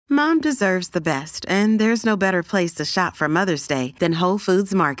Mom deserves the best, and there's no better place to shop for Mother's Day than Whole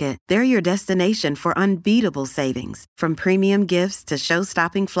Foods Market. They're your destination for unbeatable savings, from premium gifts to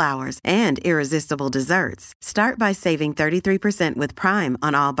show-stopping flowers and irresistible desserts. Start by saving 33% with Prime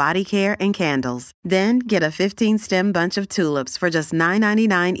on all body care and candles. Then get a 15-stem bunch of tulips for just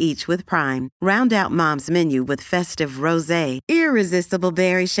 $9.99 each with Prime. Round out Mom's menu with festive rosé, irresistible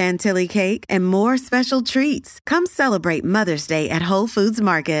berry chantilly cake, and more special treats. Come celebrate Mother's Day at Whole Foods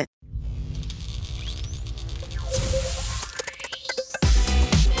Market.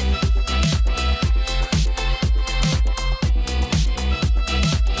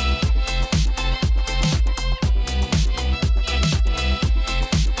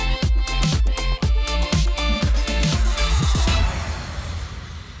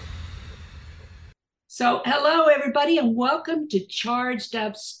 So hello, everybody, and welcome to Charged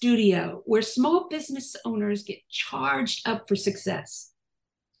Up Studio, where small business owners get charged up for success.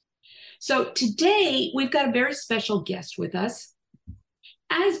 So today, we've got a very special guest with us.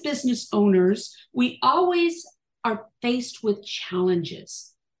 As business owners, we always are faced with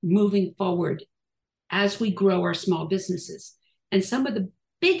challenges moving forward as we grow our small businesses. And some of the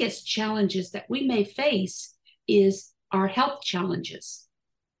biggest challenges that we may face is our health challenges.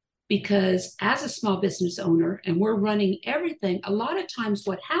 Because as a small business owner, and we're running everything, a lot of times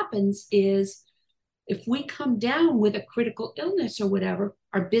what happens is if we come down with a critical illness or whatever,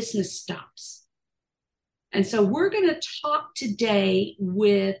 our business stops. And so we're going to talk today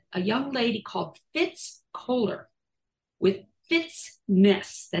with a young lady called Fitz Koehler with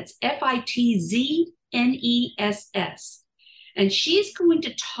Fitzness. That's F-I-T-Z-N-E-S-S. And she's going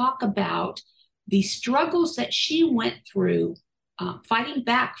to talk about the struggles that she went through fighting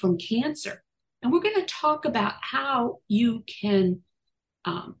back from cancer. And we're going to talk about how you can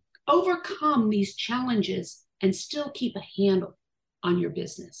overcome these challenges and still keep a handle on your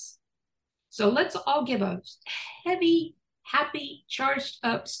business. So let's all give a heavy, happy, charged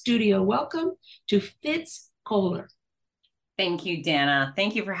up studio welcome to Fitz Koehler. Thank you, Dana.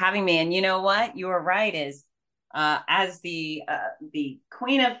 Thank you for having me. And you know what? You are right. As the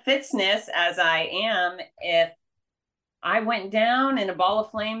queen of Fitzness, as I am, if I went down in a ball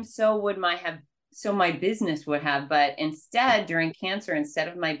of flames, so my business would have. But instead, during cancer, instead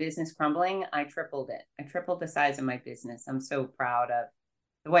of my business crumbling, I tripled it. I tripled the size of my business. I'm so proud of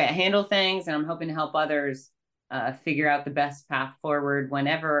the way I handle things, and I'm hoping to help others figure out the best path forward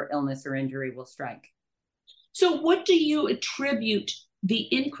whenever illness or injury will strike. So what do you attribute the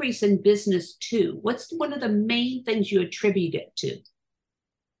increase in business to? What's one of the main things you attribute it to?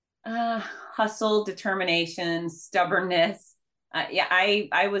 Hustle, determination, stubbornness.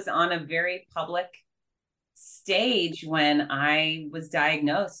 I was on a very public stage when I was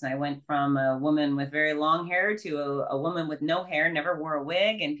diagnosed, and I went from a woman with very long hair to a woman with no hair, never wore a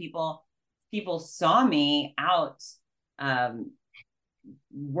wig, and people saw me out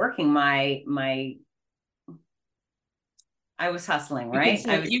working my. I was hustling, right?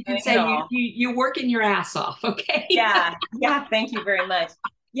 You can say you're working your ass off, okay? Yeah. Thank you very much.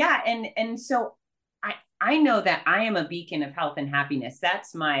 Yeah. And so I know that I am a beacon of health and happiness.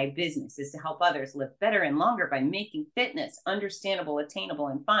 That's my business, is to help others live better and longer by making fitness understandable, attainable,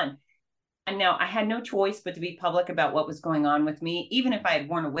 and fun. And now I had no choice but to be public about what was going on with me. Even if I had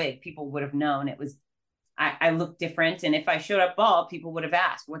worn a wig, people would have known I looked different. And if I showed up bald, people would have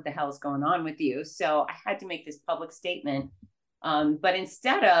asked, what the hell is going on with you? So I had to make this public statement. But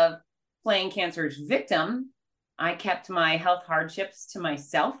instead of playing cancer's victim, I kept my health hardships to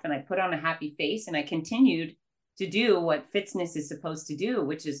myself, and I put on a happy face, and I continued to do what Fitzness is supposed to do,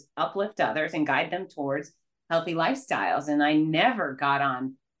 which is uplift others and guide them towards healthy lifestyles. And I never got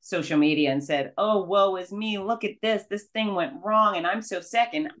on social media and said, oh, woe is me. Look at this thing went wrong and I'm so sick.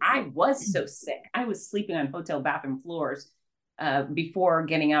 And I was so sick. I was sleeping on hotel bathroom floors before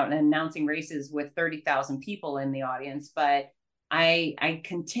getting out and announcing races with 30,000 people in the audience. But I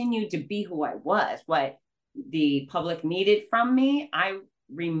continued to be who I was, what the public needed from me. I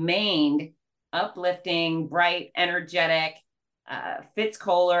remained uplifting, bright, energetic, Fitz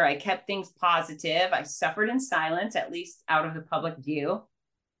Koehler. I kept things positive. I suffered in silence, at least out of the public view.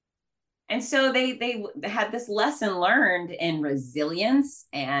 And so they had this lesson learned in resilience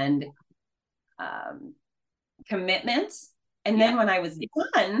and commitment. And then when I was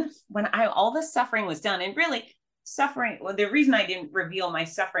done, all the suffering was done, and really suffering, well, the reason I didn't reveal my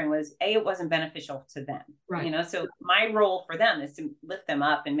suffering was it wasn't beneficial to them. Right. You know, so my role for them is to lift them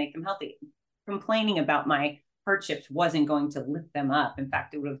up and make them healthy. Complaining about my hardships wasn't going to lift them up. In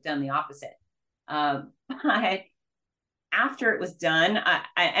fact, it would have done the opposite. But after it was done,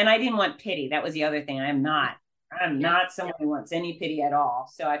 I didn't want pity. That was the other thing. I'm not I'm not someone who wants any pity at all.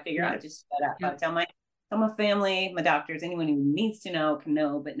 So I figure I'll just shut up. I'll tell my family, my doctors, anyone who needs to know can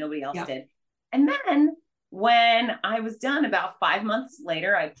know, but nobody else did. And then when I was done, about 5 months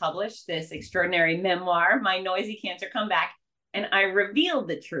later, I published this extraordinary memoir, My Noisy Cancer Comeback. And I revealed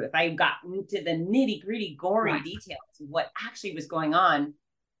the truth. I got into the nitty gritty, gory details of what actually was going on.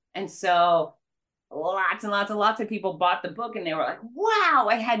 And so lots and lots of people bought the book, and they were like, wow,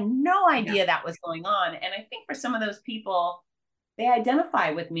 I had no idea that was going on. And I think for some of those people, they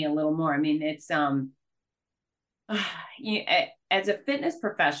identify with me a little more. I mean, it's, as a fitness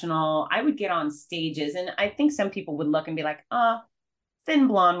professional, I would get on stages, and I think some people would look and be like, thin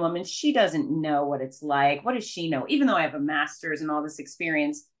blonde woman, she doesn't know what it's like. What does she know? Even though I have a master's and all this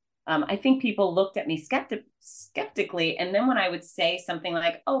experience, I think people looked at me skeptically. And then when I would say something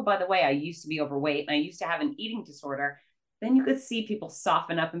like, oh, by the way, I used to be overweight and I used to have an eating disorder, then you could see people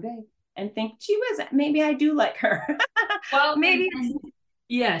soften up and think, gee whiz, maybe I do like her. Well, maybe.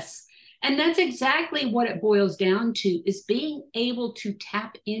 Yes. And that's exactly what it boils down to, is being able to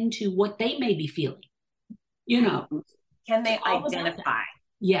tap into what they may be feeling, you know. Can they identify?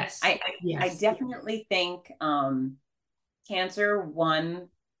 Yes. I definitely think cancer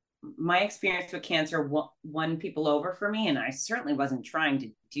my experience with cancer won people over for me. And I certainly wasn't trying to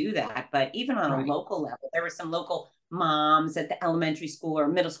do that. But even on a local level, there were some local moms at the elementary school or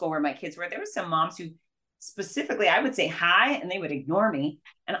middle school where my kids were. There were some moms who specifically, I would say hi and they would ignore me.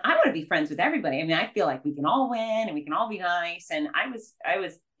 And I want to be friends with everybody. I mean, I feel like we can all win and we can all be nice. And I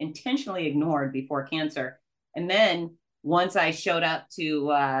was intentionally ignored before cancer. And then once I showed up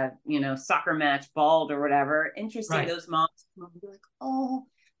to, soccer match, bald or whatever, interesting, those moms would be like, oh,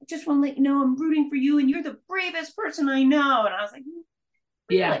 I just want to let you know I'm rooting for you and you're the bravest person I know. And I was like,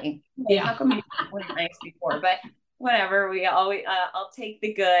 really? Yeah. How come you weren't nice before? But whatever, we always, I'll take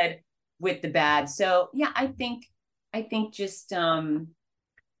the good with the bad. So yeah, I think just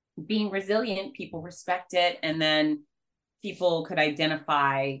being resilient, people respect it. And then people could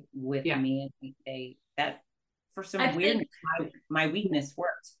identify with me. And think that for some weirdness, my weakness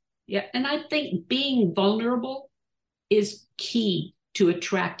worked. Yeah. And I think being vulnerable is key to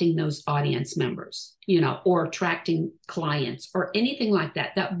attracting those audience members, or attracting clients or anything like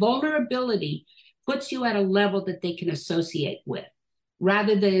that. That vulnerability puts you at a level that they can associate with,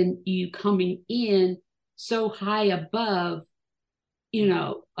 rather than you coming in so high above,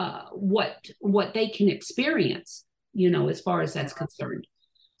 what they can experience, as far as that's concerned.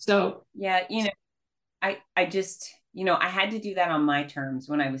 So yeah, I just, I had to do that on my terms.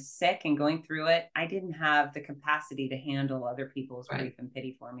 When I was sick and going through it, I didn't have the capacity to handle other people's grief and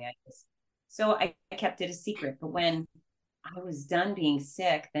pity for me. So I kept it a secret. But when I was done being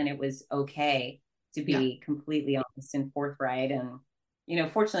sick, then it was okay to be completely honest and forthright. And,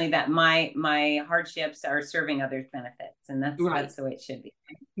 fortunately that my hardships are serving others benefits, and that's the way it should be.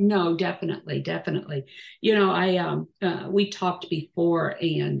 No, definitely. We talked before,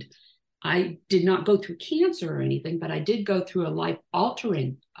 and I did not go through cancer or anything, but I did go through a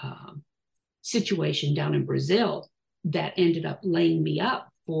life-altering situation down in Brazil that ended up laying me up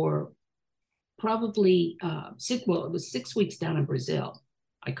for probably it was 6 weeks down in Brazil.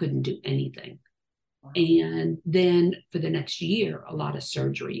 I couldn't do anything. Wow. And then for the next year, a lot of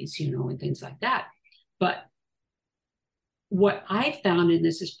surgeries, and things like that. But what I found, and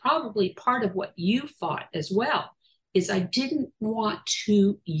this is probably part of what you fought as well, is I didn't want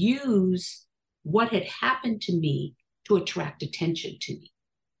to use what had happened to me to attract attention to me.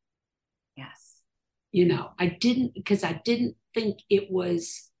 Yes. I didn't, because I didn't think it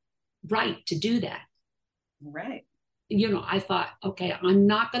was right to do that. Right. I thought, okay, I'm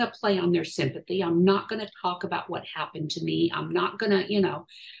not going to play on their sympathy. I'm not going to talk about what happened to me. I'm not going to,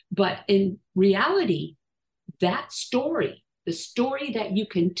 but in reality, that story, the story that you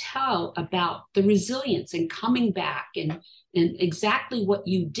can tell about the resilience and coming back and exactly what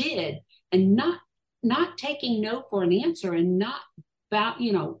you did, and not taking no for an answer, and not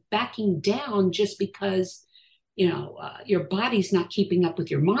backing down just because, your body's not keeping up with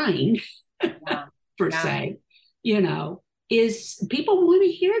your mind per se, is people want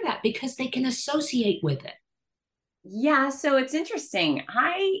to hear that because they can associate with it. Yeah. So it's interesting.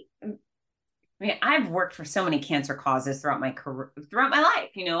 I mean, I've worked for so many cancer causes throughout my career, throughout my life.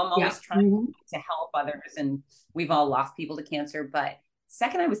 I'm always trying to help others, and we've all lost people to cancer. But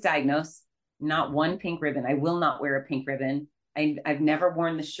second I was diagnosed, not one pink ribbon. I will not wear a pink ribbon. I've never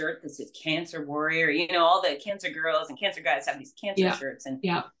worn the shirt that says Cancer Warrior. All the cancer girls and cancer guys have these cancer shirts, and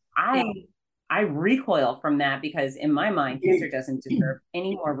I recoil from that because in my mind, cancer doesn't deserve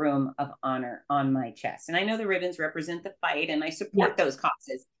any more room of honor on my chest. And I know the ribbons represent the fight and I support those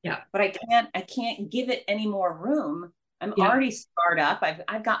causes. Yeah. But I can't give it any more room. I'm Yeah. already scarred up.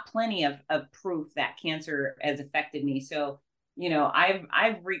 I've got plenty of proof that cancer has affected me. So, you know,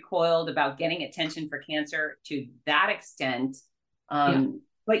 I've recoiled about getting attention for cancer to that extent.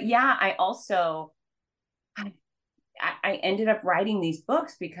 But yeah, I also I ended up writing these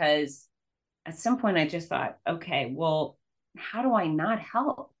books because at some point I just thought, okay, well, how do I not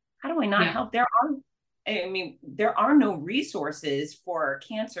help? How do I not help? There are no resources for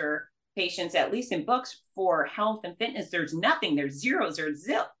cancer patients, at least in books for health and fitness. There's nothing. There's zeros or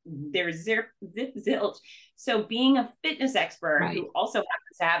there's zip zilch. So being a fitness expert who also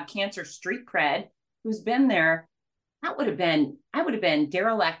happens to have cancer street cred, who's been there, I would have been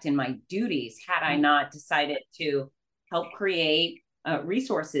derelict in my duties had I not decided to help create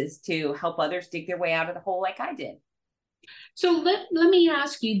resources to help others dig their way out of the hole like I did. So let me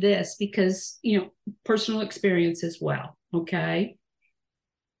ask you this, because, you know, personal experience as well. Okay.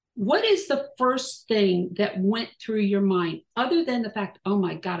 What is the first thing that went through your mind other than the fact, oh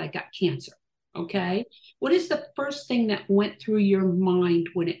my God, I got cancer? Okay. What is the first thing that went through your mind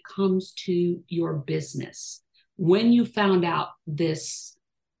when it comes to your business? When you found out this,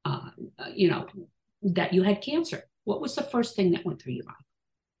 you know, that you had cancer? What was the first thing that went through your mind?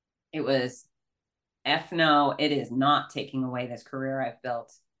 It was, no, it is not taking away this career I've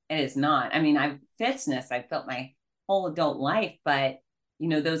built. It is not. I mean, fitness, I've built my whole adult life, but you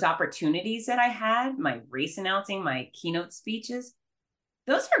know, those opportunities that I had, my race announcing, my keynote speeches,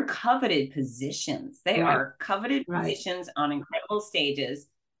 those are coveted positions. They are coveted positions on incredible stages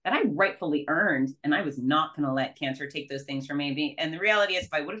that I rightfully earned. And I was not going to let cancer take those things from me. And the reality is,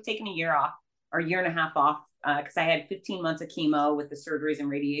 if I would have taken a year off or a year and a half off, because I had 15 months of chemo with the surgeries and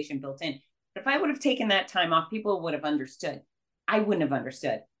radiation built in, but if I would have taken that time off, people would have understood. I wouldn't have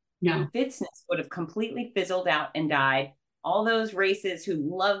understood. No. Fitness would have completely fizzled out and died. All those races who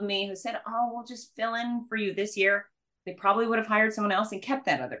loved me, who said, oh, we'll just fill in for you this year, they probably would have hired someone else and kept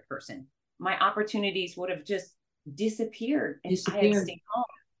that other person. My opportunities would have just disappeared if I had stayed home.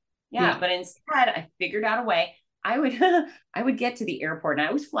 Yeah, but instead I figured out a way. I would get to the airport, and I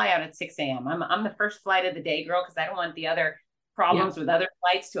always fly out at 6 a.m. I'm the first flight of the day, girl, because I don't want the other problems with other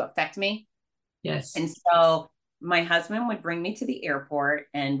flights to affect me. Yes. And so my husband would bring me to the airport,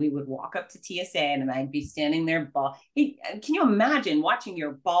 and we would walk up to TSA, and I'd be standing there bald. Can you imagine watching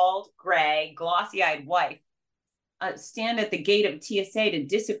your bald, gray, glossy-eyed wife stand at the gate of TSA to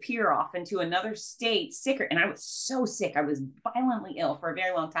disappear off into another state sicker? And I was so sick. I was violently ill for a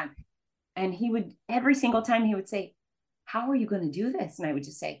very long time. And he would, every single time he would say, how are you going to do this? And I would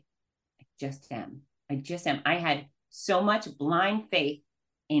just say, I just am. I had so much blind faith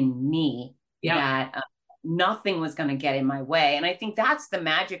in me that nothing was going to get in my way. And I think that's the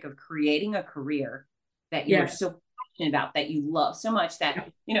magic of creating a career that you're so passionate about, that you love so much that,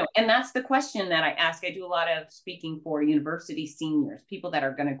 you know, and that's the question that I ask. I do a lot of speaking for university seniors, people that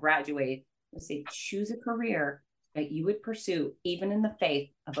are going to graduate. I say, choose a career that you would pursue, even in the face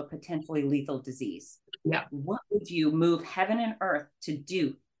of a potentially lethal disease. Yeah. What would you move heaven and earth to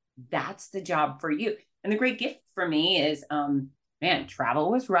do? That's the job for you. And the great gift for me is, man,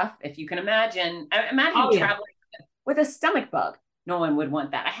 travel was rough. If you can imagine traveling with a stomach bug. No one would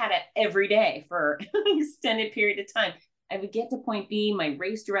want that. I had it every day for an extended period of time. I would get to point B. My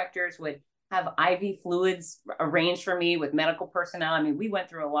race directors would have IV fluids arranged for me with medical personnel. I mean, we went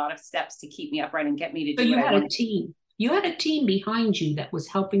through a lot of steps to keep me upright and get me to do what I wanted. You had a team behind you that was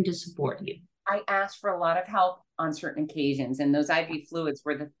helping to support you. I asked for a lot of help on certain occasions, and those IV fluids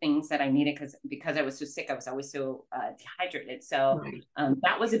were the things that I needed because I was so sick. I was always so dehydrated. So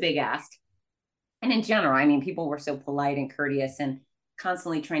that was a big ask. And in general, I mean, people were so polite and courteous and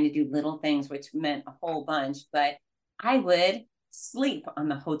constantly trying to do little things, which meant a whole bunch. But I would sleep on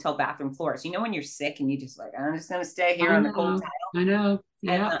the hotel bathroom floors. You know, when you're sick and you just like, I'm just going to stay here on the cold tile. I know.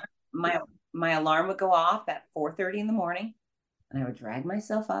 Yeah. And my alarm would go off at 4:30 in the morning, and I would drag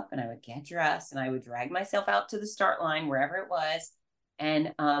myself up and I would get dressed and I would drag myself out to the start line, wherever it was.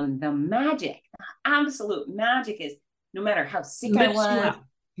 And the absolute magic is, no matter how sick I was,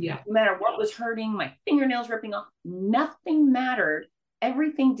 no matter what was hurting, my fingernails ripping off, nothing mattered.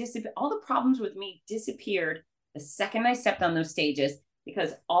 Everything disappeared. All the problems with me disappeared the second I stepped on those stages,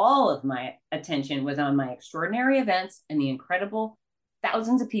 because all of my attention was on my extraordinary events and the incredible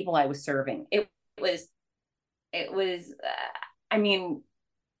thousands of people I was serving. It was, I mean,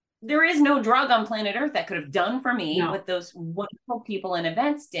 there is no drug on planet Earth that could have done for me what those wonderful people and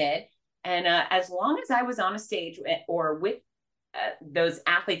events did. And as long as I was on a stage or with those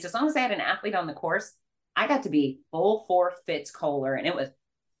athletes, as long as I had an athlete on the course, I got to be full Ford Fitz Kohler, and it was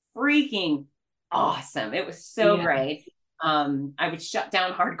freaking awesome. It was so great. I would shut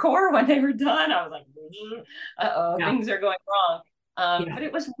down hardcore when they were done. I was like, things are going wrong. But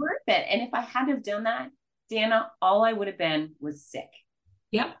it was worth it. And if I hadn't have done that, Dana, all I would have been was sick.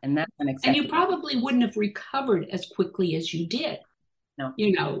 Yep. And that's unacceptable. And you probably wouldn't have recovered as quickly as you did. No.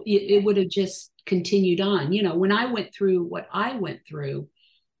 You know, it would have just continued on. You know, when I went through what I went through,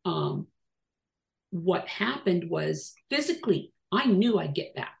 what happened was physically, I knew I'd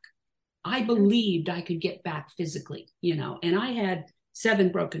get back. I believed I could get back physically, you know, and I had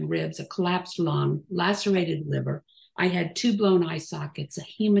 7 broken ribs, a collapsed lung, lacerated liver. I had 2 blown eye sockets, a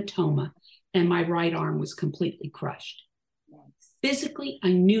hematoma, and my right arm was completely crushed. Physically,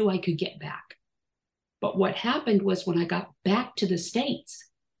 I knew I could get back. But what happened was when I got back to the States,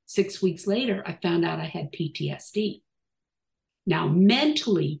 6 weeks later, I found out I had PTSD. Now,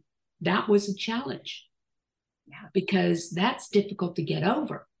 mentally, that was a challenge because that's difficult to get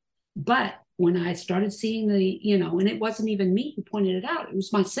over. But when I started seeing and it wasn't even me who pointed it out, it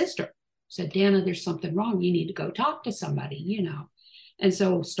was my sister. Said, Dana, there's something wrong. You need to go talk to somebody, you know. And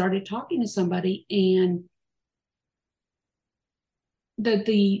so started talking to somebody, and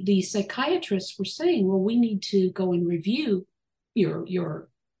the psychiatrists were saying, well, we need to go and review your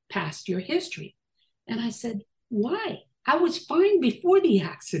past, your history. And I said, why? I was fine before the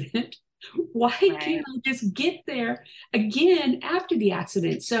accident. Why can't I just get there again after the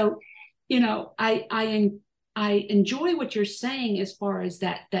accident? So, you know, I enjoy what you're saying as far as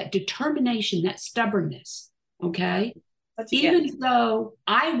that determination, that stubbornness. Okay. Even though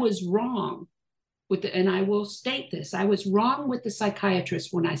I was wrong and I will state this, I was wrong with the psychiatrist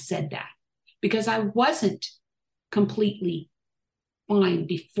when I said that, because I wasn't completely fine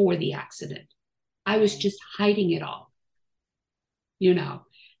before the accident. I was just hiding it all, you know.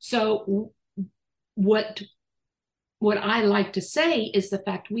 So what I like to say is the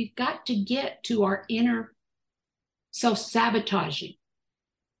fact we've got to get to our inner self-sabotaging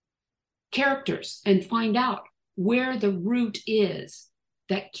characters and find out where the root is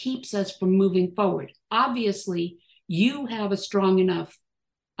that keeps us from moving forward. Obviously, you have a strong enough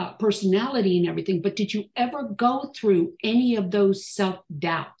personality and everything, but did you ever go through any of those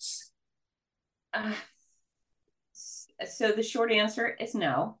self-doubts? So the short answer is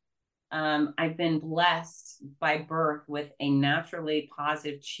no. I've been blessed by birth with a naturally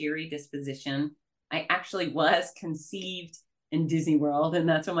positive, cheery disposition. I actually was conceived in Disney World, and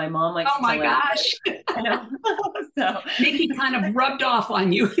that's what my mom likes to tell me. Oh my gosh. I know. So Mickey kind of rubbed off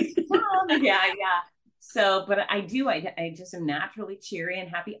on you. yeah. So, but I just am naturally cheery and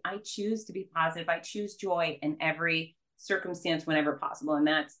happy. I choose to be positive. I choose joy in every circumstance whenever possible. And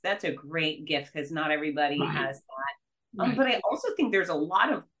that's a great gift, because not everybody has that. But I also think there's a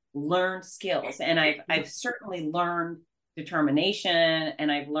lot of learned skills, and I've certainly learned determination,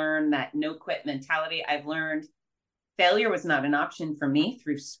 and I've learned that no quit mentality. I've learned failure was not an option for me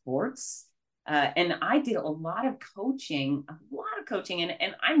through sports. And I did a lot of coaching,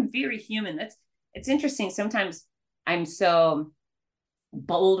 and I'm very human. It's interesting. Sometimes I'm so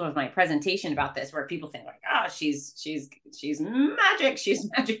bold with my presentation about this, where people think like, oh, she's magic. She's a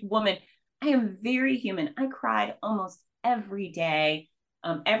magic woman. I am very human. I cried almost every day.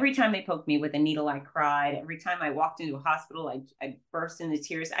 Every time they poked me with a needle, I cried. Every time I walked into a hospital, I burst into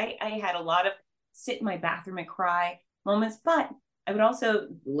tears. I had a lot of sit in my bathroom and cry moments, but I would also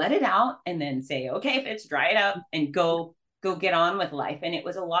let it out and then say, okay, Fitz, dry it up and go get on with life. And it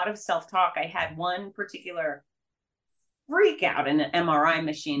was a lot of self-talk. I had one particular freak out in an MRI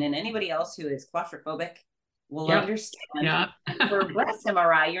machine, and anybody else who is claustrophobic will understand. For breast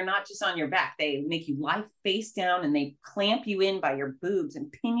MRI, you're not just on your back. They make you lie face down, and they clamp you in by your boobs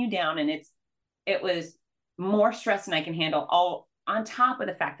and pin you down. And it was more stress than I can handle, all on top of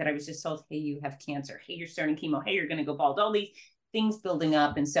the fact that I was just told, hey, you have cancer. Hey, you're starting chemo. Hey, you're going to go bald. All these things building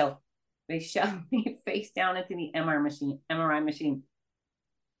up. And so they shoved me face down into the MRI machine.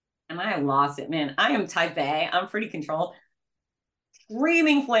 And I lost it, man. I am type A. I'm pretty controlled.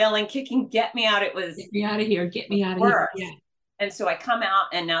 Screaming, flailing, kicking, get me out. It was get me out of here. Get me out of here. Yeah. And so I come out,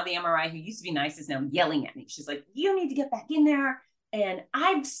 and now the MRI, who used to be nice, is now yelling at me. She's like, you need to get back in there. And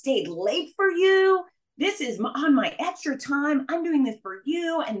I've stayed late for you. This is on my extra time. I'm doing this for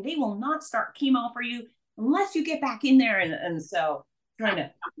you. And they will not start chemo for you unless you get back in there. And so trying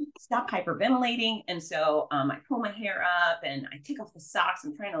to stop hyperventilating. And so I pull my hair up and I take off the socks.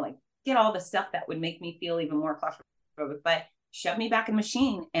 I'm trying to like get all the stuff that would make me feel even more claustrophobic, but shove me back in the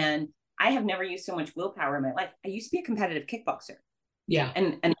machine. And I have never used so much willpower in my life. I used to be a competitive kickboxer. Yeah.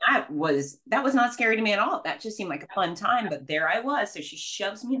 And that was not scary to me at all. That just seemed like a fun time, but there I was. So she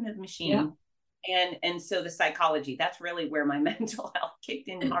shoves me into the machine. Yeah. And so the psychology, that's really where my mental health kicked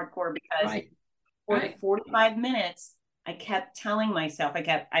in hardcore, because for the 45 minutes, I kept telling myself,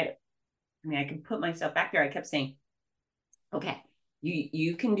 I can put myself back there. I kept saying, okay,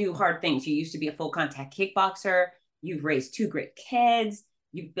 you can do hard things. You used to be a full contact kickboxer. You've raised 2 great kids.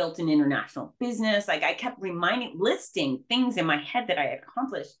 You've built an international business. Like, I kept listing things in my head that I had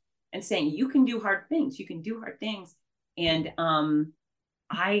accomplished and saying, you can do hard things. You can do hard things. And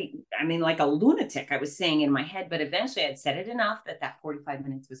I mean, like a lunatic, I was saying in my head, but eventually I'd said it enough that 45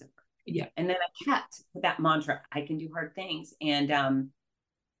 minutes was over. Yeah. And then I kept that mantra, I can do hard things. And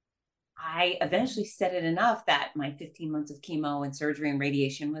I eventually said it enough that my 15 months of chemo and surgery and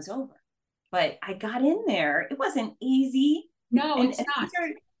radiation was over. But I got in there. It wasn't easy. No, it's not.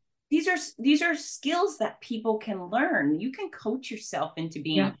 These are skills that people can learn. You can coach yourself into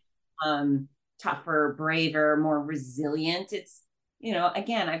being tougher, braver, more resilient. It's,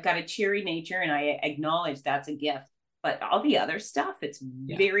 again, I've got a cheery nature, and I acknowledge that's a gift. But all the other stuff, it's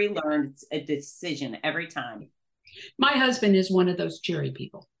very learned. It's a decision every time. My husband is one of those cheery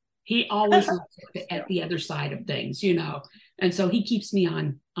people. He always looks at the other side of things, and so he keeps me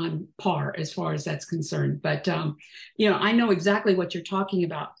on par as far as that's concerned. But, I know exactly what you're talking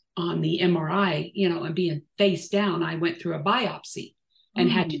about on the MRI, and being face down. I went through a biopsy and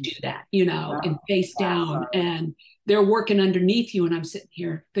had to do that, and face down, and they're working underneath you. And I'm sitting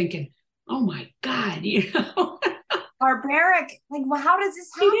here thinking, oh my God, Barbaric. Like, well, how does this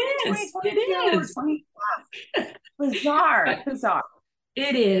happen? It is. Bizarre.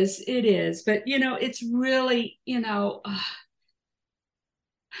 It is. But, it's really,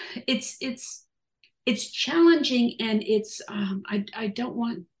 it's challenging, and it's, I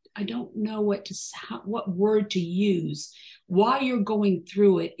don't know what word to use while you're going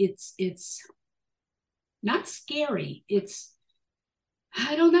through it. It's not scary.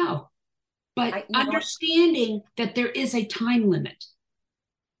 I don't know, but understanding that there is a time limit.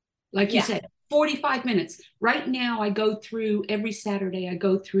 Like you said, 45 minutes. Right now, I go through every Saturday, I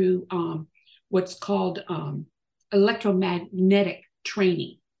go through what's called electromagnetic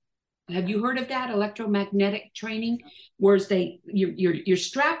training. Have you heard of that? Electromagnetic training, where you're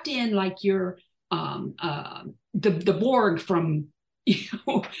strapped in like you're the Borg from,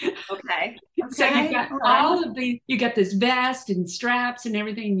 Okay. So you got you got this vest and straps and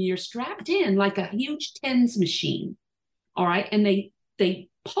everything. And you're strapped in like a huge TENS machine. All right. And they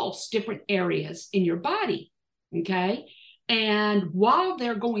pulse different areas in your body. Okay. And while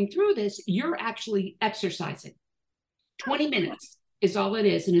they're going through this, you're actually exercising. 20 minutes is all it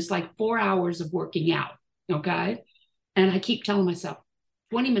is. And it's like 4 hours of working out. Okay. And I keep telling myself,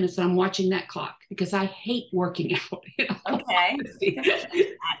 20 minutes, and I'm watching that clock because I hate working out. Okay.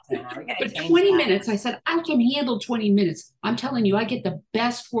 But 20 minutes, I said, I can handle 20 minutes. I'm telling you, I get the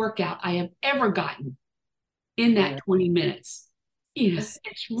best workout I have ever gotten in that 20 minutes. It's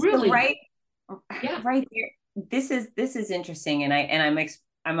really so right there. This is interesting. And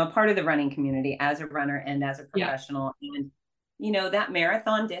I'm a part of the running community as a runner and as a professional. And, that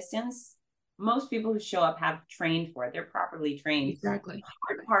marathon distance, most people who show up have trained for it. They're properly trained. Exactly. The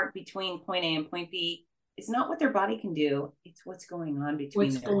hard part between point A and point B is not what their body can do. It's what's going on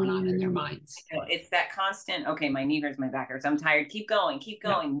in their minds. It's that constant, okay, my knee hurts, my back hurts, I'm tired. Keep going.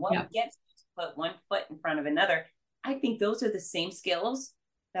 What gets to put one foot in front of another? I think those are the same skills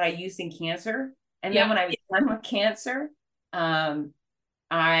that I used in cancer. And then when I was done with cancer, I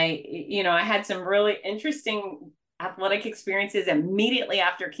had some really interesting athletic experiences immediately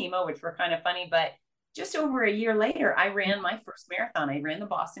after chemo, which were kind of funny. But just over a year later, I ran my first marathon. I ran the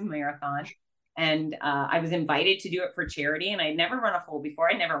Boston Marathon, and I was invited to do it for charity. And I'd never run a full before.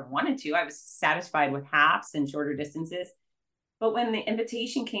 I never wanted to. I was satisfied with halves and shorter distances. But when the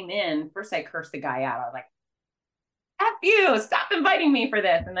invitation came in, first I cursed the guy out. I was like, F you, stop inviting me for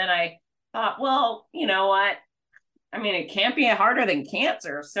this. And then I thought, well, you know what? I mean, it can't be harder than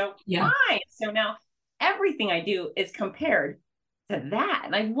cancer. So fine. So now everything I do is compared to that.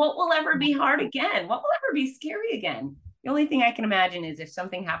 Like, what will ever be hard again? What will ever be scary again? The only thing I can imagine is if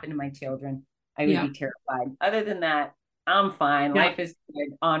something happened to my children, I would be terrified. Other than that, I'm fine. Life is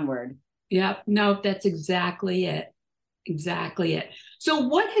good. Onward. Yeah. No, that's exactly it. Exactly it. So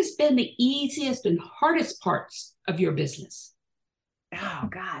what has been the easiest and hardest parts of your business? Oh,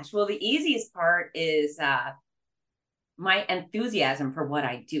 gosh. Well, the easiest part is my enthusiasm for what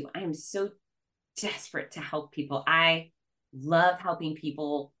I do. I am so desperate to help people. I love helping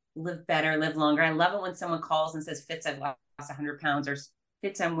people live better, live longer. I love it when someone calls and says, Fitz, I've lost 100 pounds, or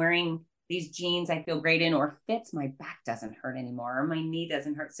Fitz, I'm wearing these jeans I feel great in, or fits, my back doesn't hurt anymore, or my knee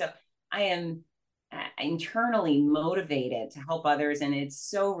doesn't hurt. So I am internally motivated to help others. And it's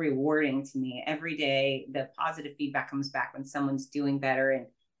so rewarding to me every day. The positive feedback comes back when someone's doing better, and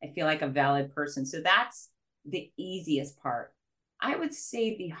I feel like a valid person. So that's the easiest part. I would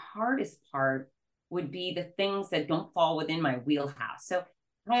say the hardest part would be the things that don't fall within my wheelhouse. So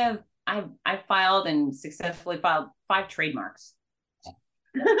I filed and successfully filed 5 trademarks.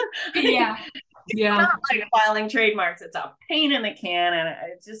 Yeah. Yeah. Not like filing trademarks. It's a pain in the can. And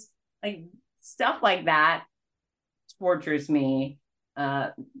it's just like stuff like that tortures me.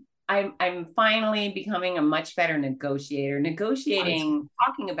 I'm finally becoming a much better negotiator. Negotiating,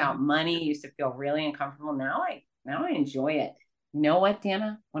 talking about money used to feel really uncomfortable. Now I enjoy it. You know what,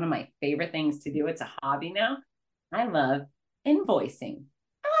 Dana? One of my favorite things to do, it's a hobby now. I love invoicing.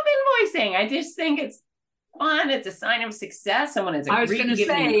 I just think it's fun. It's a sign of success. Someone has agreed. I was going to give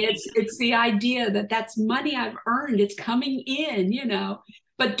say me it's the idea that that's money I've earned. It's coming in, you know.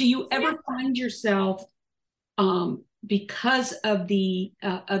 But do you ever find yourself, because of the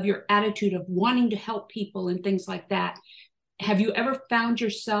of your attitude of wanting to help people and things like that, have you ever found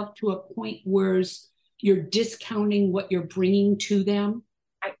yourself to a point where you're discounting what you're bringing to them?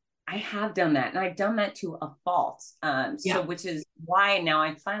 I have done that, and I've done that to a fault. So which is why now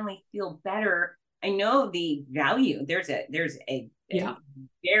I finally feel better. I know the value. There's a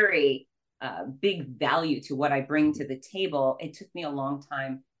very big value to what I bring to the table. It took me a long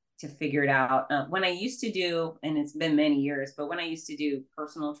time to figure it out. When I used to do, and it's been many years, but when I used to do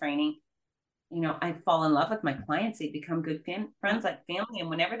personal training, you know, I'd fall in love with my clients. They'd become good friends, like family. And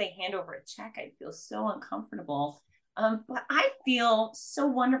whenever they hand over a check, I'd feel so uncomfortable. But I feel so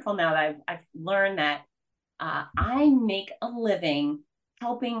wonderful now that I've learned that I make a living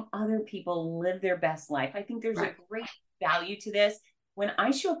helping other people live their best life. I think there's a great value to this. When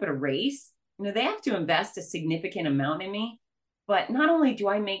I show up at a race, you know, they have to invest a significant amount in me. But not only do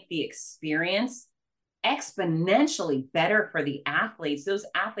I make the experience exponentially better for the athletes, those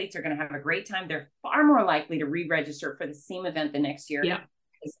athletes are going to have a great time. They're far more likely to re-register for the same event the next year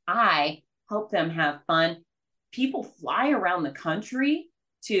because I help them have fun. People fly around the country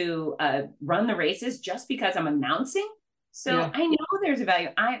to run the races just because I'm announcing. So I know there's a value.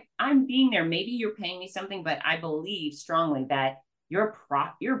 I'm being there. Maybe you're paying me something, but I believe strongly that you're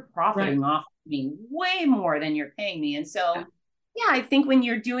profiting off me way more than you're paying me. And so, I think when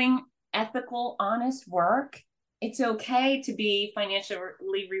you're doing ethical, honest work, it's okay to be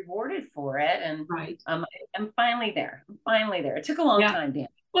financially rewarded for it. And I'm finally there. It took a long time, Dan.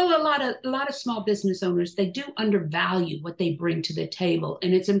 Well, a lot of small business owners, they do undervalue what they bring to the table.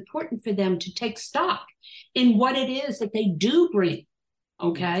 And it's important for them to take stock in what it is that they do bring,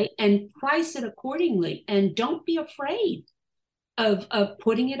 okay? And price it accordingly. And don't be afraid of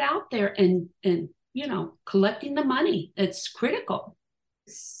putting it out there and you know, collecting the money. It's critical.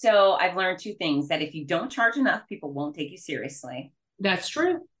 So I've learned 2 things: that if you don't charge enough, people won't take you seriously. That's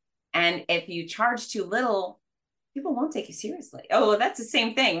true. And if you charge too little, people won't take you seriously. Oh, well, that's the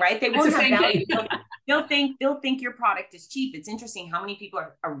same thing, right? They won't have value. They'll think your product is cheap. It's interesting how many people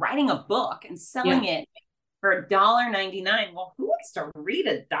are writing a book and selling it for $1.99. Well, who wants to read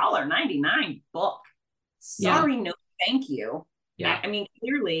a $1.99 book? Sorry, no, thank you. Yeah. I mean,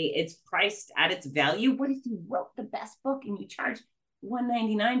 clearly it's priced at its value. What if you wrote the best book and you charge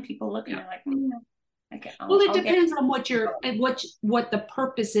 $1.99? People look and they're like, okay. Well, it depends on what the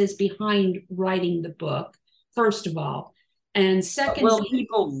purpose is behind writing the book, first of all, and second, will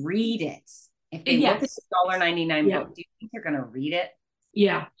people read it? If they look at the $1.99 book, do you think they're going to read it?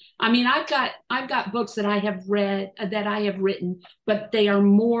 Yeah, I mean, I've got books that I have read, that I have written, but they are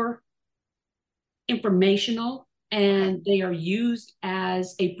more informational. And they are used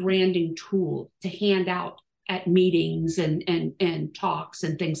as a branding tool to hand out at meetings and talks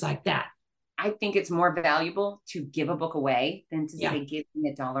and things like that. I think it's more valuable to give a book away than to say, give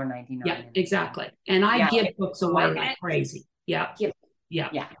me $1.99. Yeah, exactly. And I give books away like crazy. Yeah.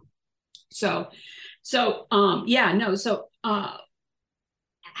 So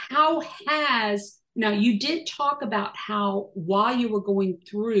how now you did talk about how while you were going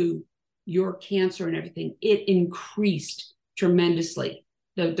through your cancer and everything, it increased tremendously,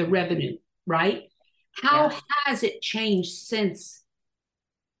 the revenue, right? How has it changed since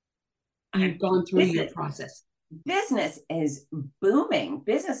you've gone through your process? Business is booming.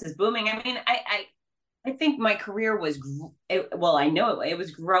 I mean, I think my career was, I know it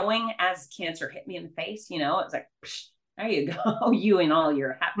was growing as cancer hit me in the face. You know, it was like, there you go, you and all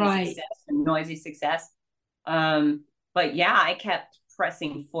your happy success and noisy success. But I kept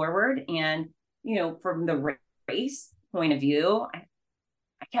pressing forward. And, you know, from the race point of view,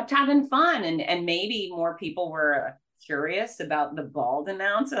 I kept having fun, and maybe more people were curious about the bald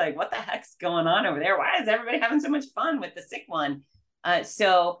announcer, like what the heck's going on over there? Why is everybody having so much fun with the sick one?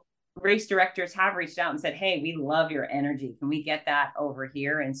 So race directors have reached out and said, hey, we love your energy. Can we get that over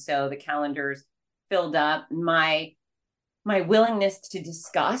here? And so the calendars filled up. My willingness to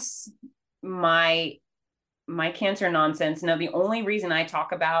discuss my cancer nonsense. Now, the only reason I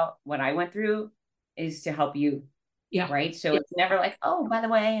talk about what I went through is to help you. Yeah. Right. So it's never like, oh, by the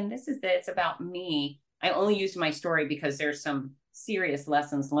way, and this is it's about me. I only used my story because there's some serious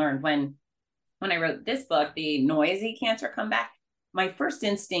lessons learned. When I wrote this book, The Noisy Cancer Comeback, my first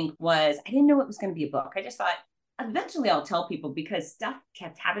instinct was, I didn't know it was going to be a book. I just thought eventually I'll tell people, because stuff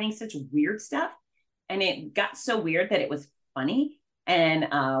kept happening, such weird stuff. And it got so weird that it was funny. And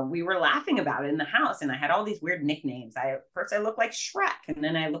we were laughing about it in the house. And I had all these weird nicknames. First I looked like Shrek, and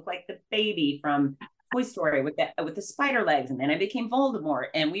then I looked like the baby from Toy Story with the spider legs. And then I became Voldemort.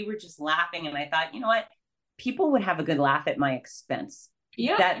 And we were just laughing. And I thought, you know what? People would have a good laugh at my expense.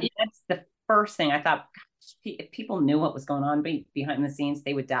 Yeah. That's the first thing I thought. If people knew what was going on behind the scenes,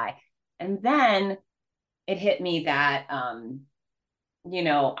 they would die. And then it hit me that, you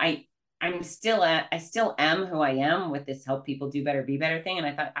know, I still am who I am with this help people do better, be better thing. And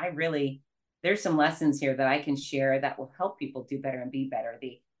I thought, there's some lessons here that I can share that will help people do better and be better.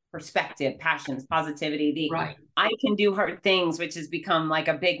 The perspective, passions, positivity, right. I can do hard things, which has become like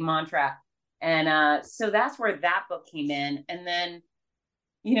a big mantra. And so that's where that book came in. And then,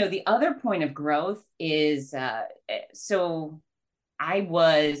 you know, the other point of growth is, so I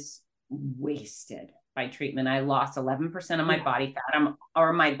was wasted by treatment. I lost 11% of my body fat,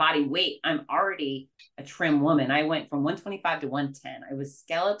 or my body weight. I'm already a trim woman. I went from 125 to 110. I was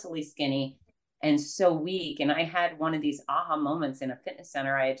skeletally skinny and so weak. And I had one of these aha moments in a fitness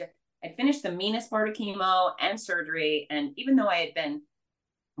center. I finished the meanest part of chemo and surgery. And even though I had been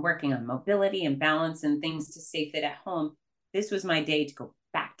working on mobility and balance and things to stay fit at home, this was my day to go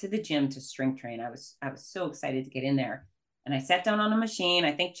back to the gym to strength train. I was so excited to get in there. And I sat down on a machine,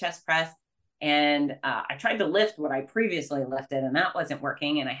 I think chest press, and I tried to lift what I previously lifted, and that wasn't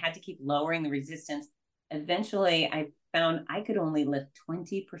working. And I had to keep lowering the resistance. Eventually, I found I could only lift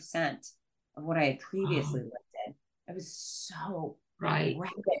 20% of what I had previously lifted. I was so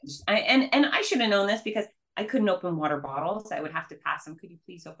ravaged. And I should have known this, because I couldn't open water bottles. I would have to pass them. Could you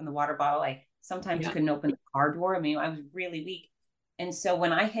please open the water bottle? I sometimes couldn't open the car door. I mean, I was really weak. And so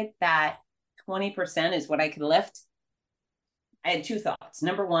when I hit that 20% is what I could lift, I had two thoughts.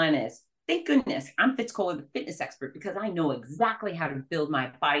 Number one is, thank goodness I'm Fitzcole, the fitness expert, because I know exactly how to build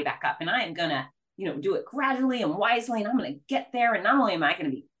my body back up. And I am going to, you know, do it gradually and wisely. And I'm going to get there. And not only am I going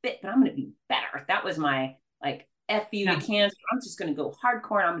to be fit, but I'm going to be better. That was my like, F you to cancer. I'm just going to go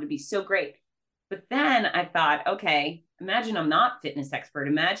hardcore and I'm going to be so great. But then I thought, okay, imagine I'm not fitness expert.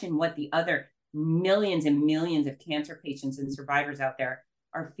 Imagine what the other millions and millions of cancer patients and survivors out there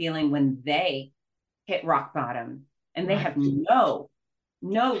are feeling when they hit rock bottom and they have no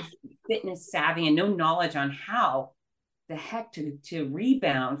fitness savvy and no knowledge on how the heck to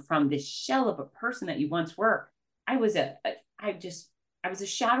rebound from this shell of a person that you once were. I was a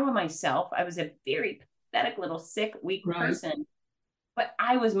shadow of myself. I was a very pathetic little sick, weak person, but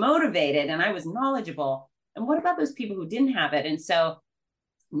I was motivated and I was knowledgeable. And what about those people who didn't have it? And so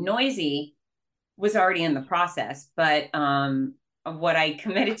Noisy was already in the process, but of what I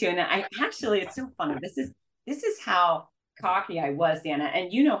committed to, and I actually, it's so funny. This is how cocky I was, Dana,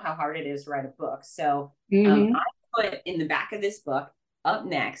 and you know how hard it is to write a book. So I put in the back of this book, up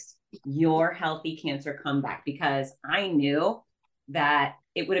next, Your Healthy Cancer Comeback, because I knew that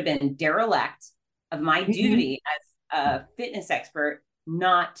it would have been derelict of my duty as a fitness expert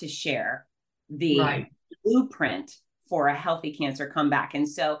not to share the blueprint for a healthy cancer comeback. And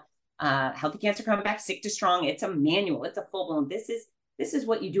so Healthy Cancer Comeback, Sick to Strong, it's a manual, it's a full-blown, this is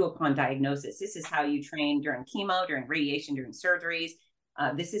what you do upon diagnosis. This is how you train during chemo, during radiation, during surgeries.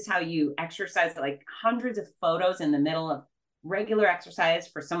 This is how you exercise, like hundreds of photos in the middle of regular exercise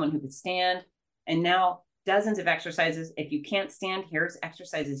for someone who could stand. And now dozens of exercises. If you can't stand, here's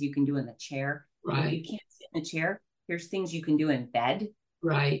exercises you can do in the chair. If you can't sit in a chair, here's things you can do in bed to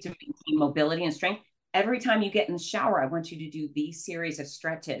maintain mobility and strength. Every time you get in the shower, I want you to do these series of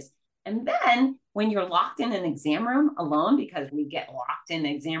stretches. And then when you're locked in an exam room alone, because we get locked in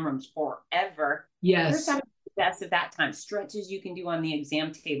exam rooms forever. Here's how to do the best of that time. Stretches you can do on the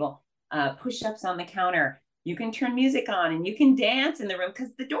exam table, push-ups on the counter. You can turn music on and you can dance in the room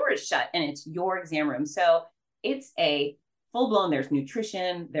because the door is shut and it's your exam room. So it's a full-blown, there's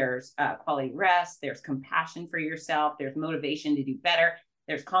nutrition, there's quality rest, there's compassion for yourself, there's motivation to do better,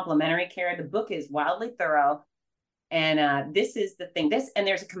 there's complementary care. The book is wildly thorough. And this is the thing. And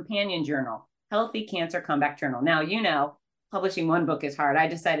there's a companion journal, Healthy Cancer Comeback Journal. Now, publishing one book is hard. I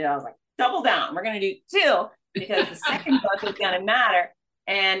decided, I was like, double down. We're going to do two, because the second book is going to matter.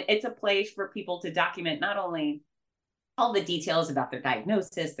 And it's a place for people to document not only all the details about their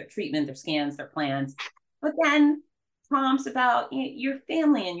diagnosis, their treatment, their scans, their plans, but then prompts about your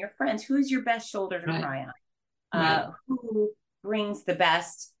family and your friends. Who's your best shoulder to cry on? Who brings the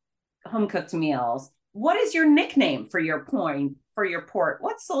best home cooked meals? What is your nickname for your port?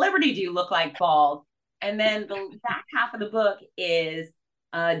 What celebrity do you look like bald? And then the back half of the book is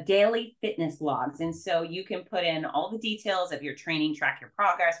daily fitness logs. And so you can put in all the details of your training, track your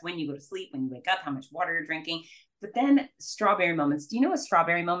progress, when you go to sleep, when you wake up, how much water you're drinking. But then strawberry moments. Do you know what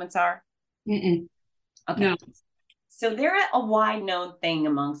strawberry moments are? Mm-mm. Okay. No. So they're a wide known thing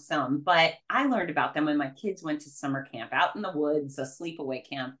among some, but I learned about them when my kids went to summer camp out in the woods, a sleepaway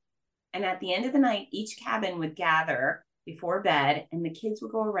camp. And at the end of the night, each cabin would gather before bed, and the kids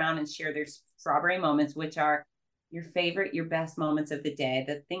would go around and share their strawberry moments, which are your favorite, your best moments of the day,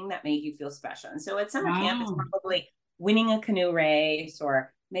 the thing that made you feel special. And so at summer camp, it's probably winning a canoe race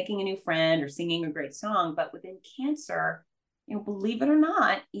or making a new friend or singing a great song. But within cancer, believe it or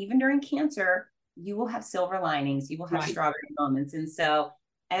not, even during cancer, you will have silver linings, you will have strawberry moments. And so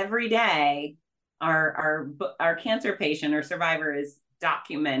every day, our cancer patient or survivor is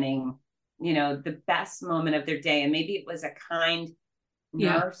documenting, the best moment of their day. And maybe it was a kind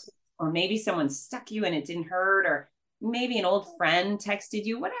nurse, or maybe someone stuck you and it didn't hurt, or maybe an old friend texted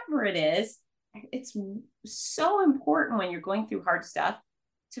you, whatever it is. It's so important when you're going through hard stuff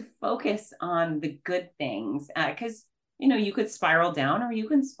to focus on the good things, because you could spiral down or you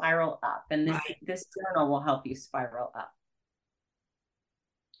can spiral up, and this journal will help you spiral up.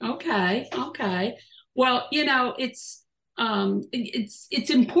 Okay. Well, it's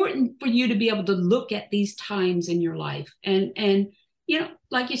important for you to be able to look at these times in your life and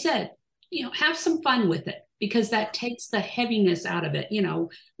like you said, have some fun with it, because that takes the heaviness out of it.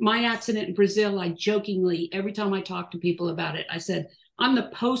 My accident in Brazil, I jokingly, every time I talk to people about it, I said, I'm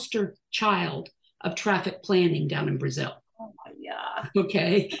the poster child of traffic planning down in Brazil. Oh, yeah.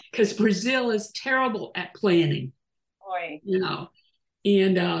 Okay. Because Brazil is terrible at planning. Boy.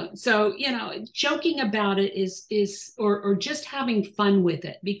 And so, joking about it is or just having fun with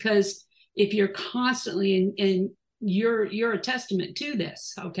it, because if you're constantly, and you're a testament to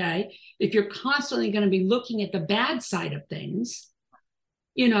this, okay? If you're constantly going to be looking at the bad side of things,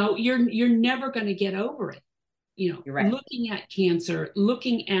 you're never going to get over it. You're right. Looking at cancer,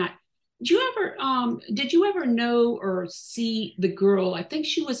 did you ever know or see the girl? I think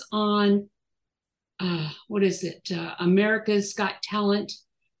she was on what is it? America's Got Talent.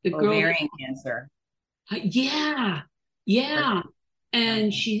 The girl, ovarian cancer. Yeah.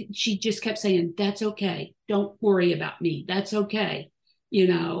 And she just kept saying, that's okay. Don't worry about me. That's okay.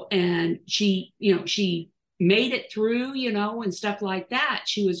 And she made it through, and stuff like that.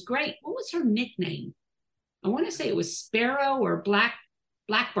 She was great. What was her nickname? I want to say it was Sparrow or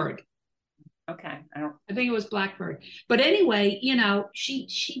Blackbird. Okay. I think it was Blackbird. But anyway,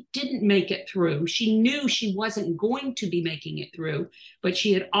 she didn't make it through. She knew she wasn't going to be making it through, but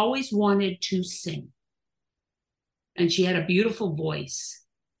she had always wanted to sing. And she had a beautiful voice,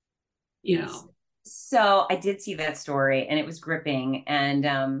 So I did see that story, and it was gripping. And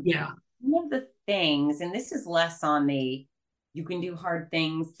one of the things, and this is less on the you can do hard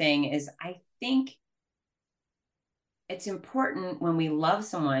things thing, is I think it's important when we love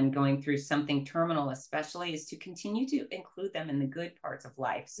someone going through something terminal, especially, is to continue to include them in the good parts of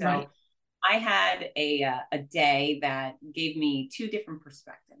life. So I had a day that gave me two different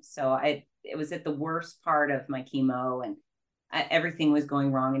perspectives. So it was at the worst part of my chemo, and everything was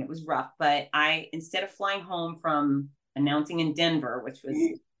going wrong, and it was rough. But instead of flying home from announcing in Denver, which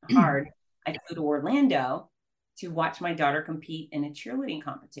was hard, I flew to Orlando to watch my daughter compete in a cheerleading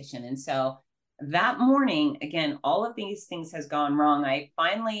competition. And so that morning, again, all of these things has gone wrong. I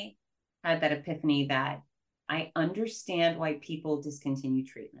finally had that epiphany that I understand why people discontinue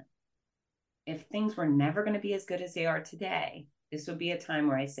treatment. If things were never going to be as good as they are today, this would be a time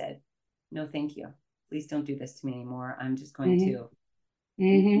where I said, no, thank you. Please don't do this to me anymore. I'm just going to,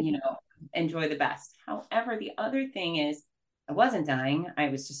 enjoy the best. However, the other thing is I wasn't dying. I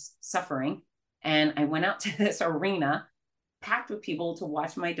was just suffering. And I went out to this arena packed with people to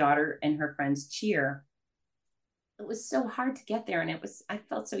watch my daughter and her friends cheer. It was so hard to get there. And I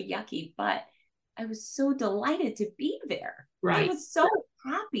felt so yucky, but I was so delighted to be there. Right. I was so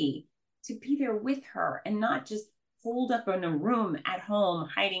happy to be there with her and not just holed up in a room at home,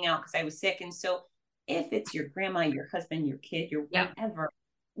 hiding out because I was sick. And so if it's your grandma, your husband, your kid, your whatever,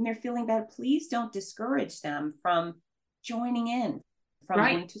 and they're feeling bad, please don't discourage them from joining in, from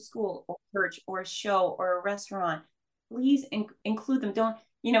going to school or church or a show or a restaurant. Please include them. Don't,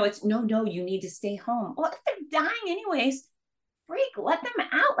 it's no, you need to stay home. Well, if they're dying anyways, let them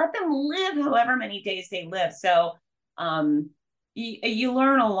out, let them live however many days they live. So you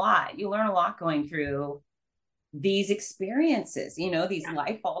learn a lot. You learn a lot going through these experiences, these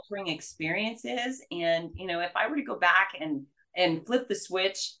life-altering experiences. And, if I were to go back and flip the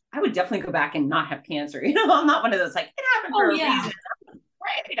switch, I would definitely go back and not have cancer. I'm not one of those, like, it happened for a reason.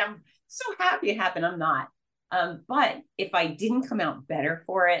 Right. I'm so happy it happened. I'm not. But if I didn't come out better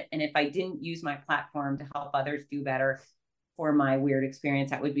for it, and if I didn't use my platform to help others do better for my weird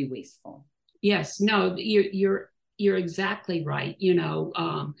experience, that would be wasteful. Yes, no, you're exactly right. You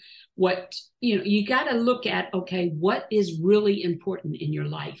got to look at, okay, what is really important in your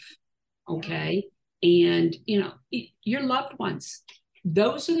life. Okay. And, your loved ones,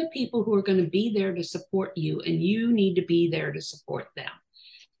 those are the people who are going to be there to support you, and you need to be there to support them,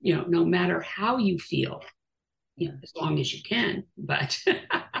 no matter how you feel, as long as you can. But,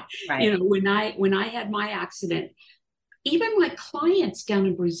 when I had my accident, even my clients down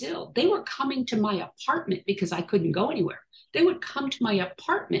in Brazil, they were coming to my apartment because I couldn't go anywhere. They would come to my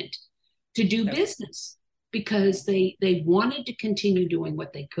apartment to do business because they wanted to continue doing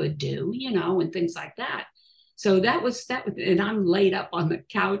what they could do, and things like that. So that was, and I'm laid up on the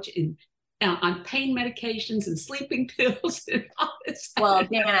couch and on pain medications and sleeping pills and all this. Well,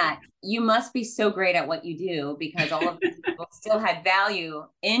 Dana, you must be so great at what you do, because all of these people still had value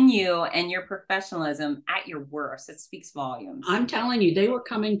in you and your professionalism at your worst. It speaks volumes. I'm telling you, they were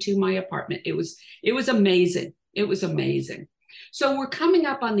coming to my apartment. It was amazing. It was amazing. So we're coming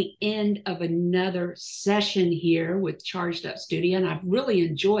up on the end of another session here with Charged Up Studio, and I've really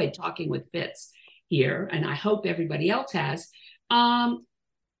enjoyed talking with Fitz here, and I hope everybody else has.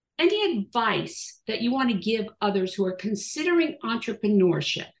 Any advice that you want to give others who are considering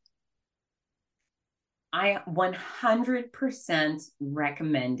entrepreneurship? I 100%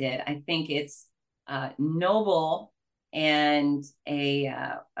 recommend it. I think it's noble and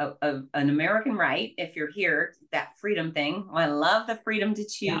an American right. If you're here, that freedom thing. I love the freedom to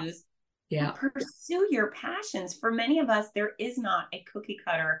choose. Yeah. Pursue your passions. For many of us, there is not a cookie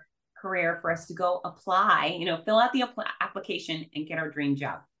cutter career for us to go apply, fill out the application and get our dream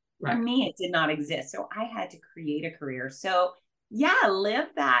job. Right. For me, it did not exist. So I had to create a career. So live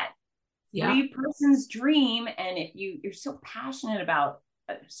that free person's dream. And if you're so passionate about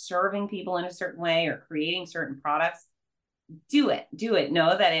serving people in a certain way or creating certain products, do it.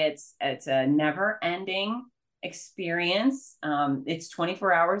 Know that it's a never ending experience. It's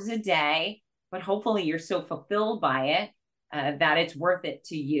 24 hours a day, but hopefully you're so fulfilled by it that it's worth it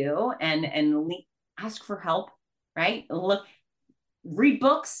to you, and ask for help, right? Read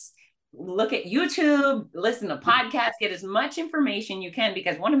books, look at YouTube, listen to podcasts, get as much information you can,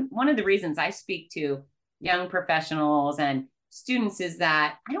 because one of the reasons I speak to young professionals and students is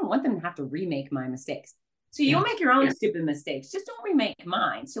that I don't want them to have to remake my mistakes. So you'll make your own stupid mistakes. Just don't remake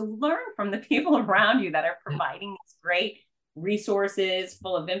mine. So learn from the people around you that are providing these great resources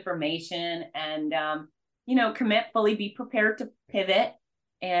full of information, and, commit fully, be prepared to pivot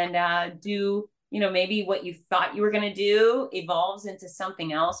and do, maybe what you thought you were going to do evolves into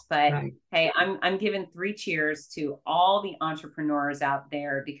something else. But hey, I'm giving 3 cheers to all the entrepreneurs out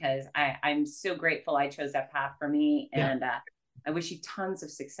there, because I'm so grateful I chose that path for me. And I wish you tons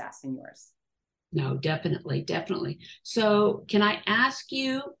of success in yours. No, definitely. So can I ask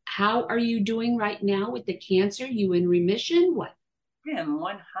you, how are you doing right now with the cancer? You in remission? What? I am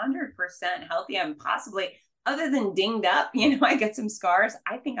 100% healthy. I'm possibly, other than dinged up, I got some scars.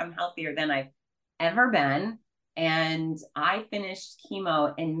 I think I'm healthier than I've ever been. And I finished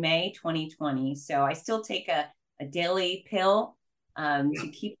chemo in May 2020. So I still take a daily pill to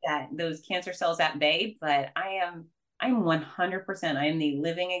keep those cancer cells at bay. But I'm 100%. I am the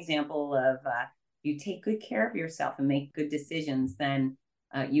living example of you take good care of yourself and make good decisions, then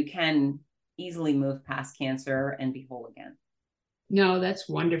you can easily move past cancer and be whole again. No, that's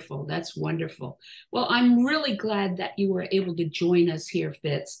wonderful. Well, I'm really glad that you were able to join us here,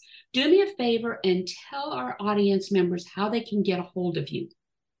 Fitz. Do me a favor and tell our audience members how they can get a hold of you.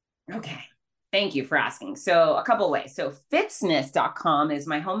 Okay. Thank you for asking. So a couple of ways. So Fitzness.com is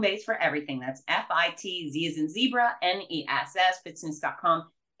my home base for everything. That's FITZ as in zebra, NESS, Fitzness.com.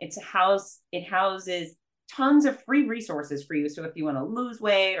 It houses tons of free resources for you. So if you want to lose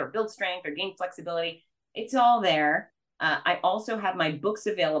weight or build strength or gain flexibility, it's all there. I also have my books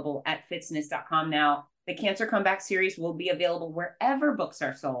available at Fitzness.com now. The Cancer Comeback series will be available wherever books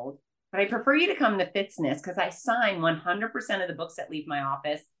are sold. But I prefer you to come to Fitsness because I sign 100% of the books that leave my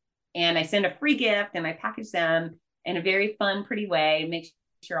office, and I send a free gift and I package them in a very fun, pretty way, make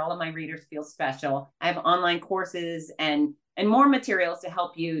sure all of my readers feel special. I have online courses and more materials to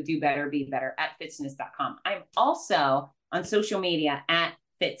help you do better, be better at fitsness.com. I'm also on social media at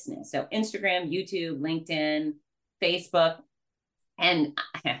Fitsness. So Instagram, YouTube, LinkedIn, Facebook. And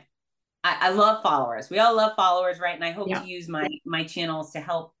I love followers. We all love followers, right? And I hope to use my channels to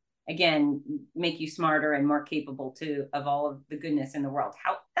help, again, make you smarter and more capable of all of the goodness in the world.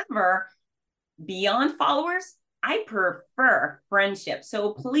 However, beyond followers, I prefer friendship.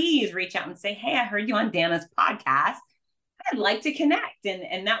 So please reach out and say, hey, I heard you on Dana's podcast. I'd like to connect.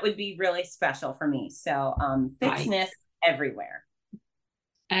 And that would be really special for me. So Fitsness everywhere.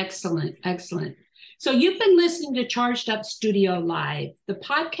 Excellent. Excellent. So you've been listening to Charged Up Studio Live, the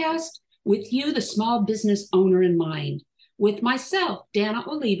podcast with you, the small business owner in mind, with myself, Dana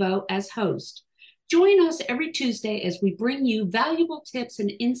Olivo, as host. Join us every Tuesday as we bring you valuable tips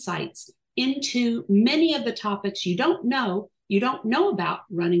and insights into many of the topics you don't know about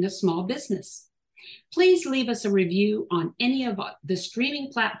running a small business. Please leave us a review on any of the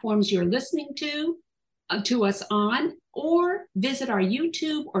streaming platforms you're listening to us on, or visit our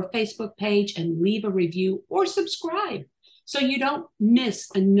YouTube or Facebook page and leave a review or subscribe so you don't miss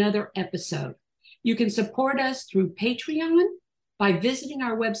another episode. You can support us through Patreon by visiting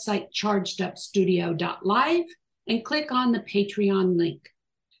our website, chargedupstudio.live, and click on the Patreon link.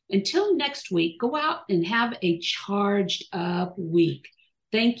 Until next week, go out and have a charged up week.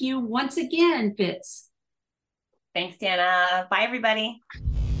 Thank you once again, Fitz. Thanks, Dana. Bye, everybody.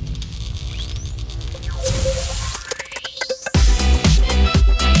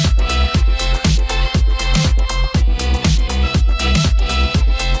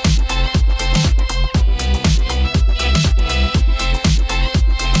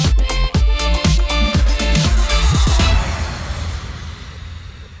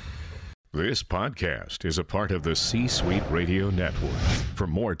 This podcast is a part of the C-Suite Radio Network. For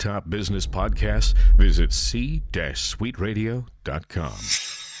more top business podcasts, visit c-suiteradio.com.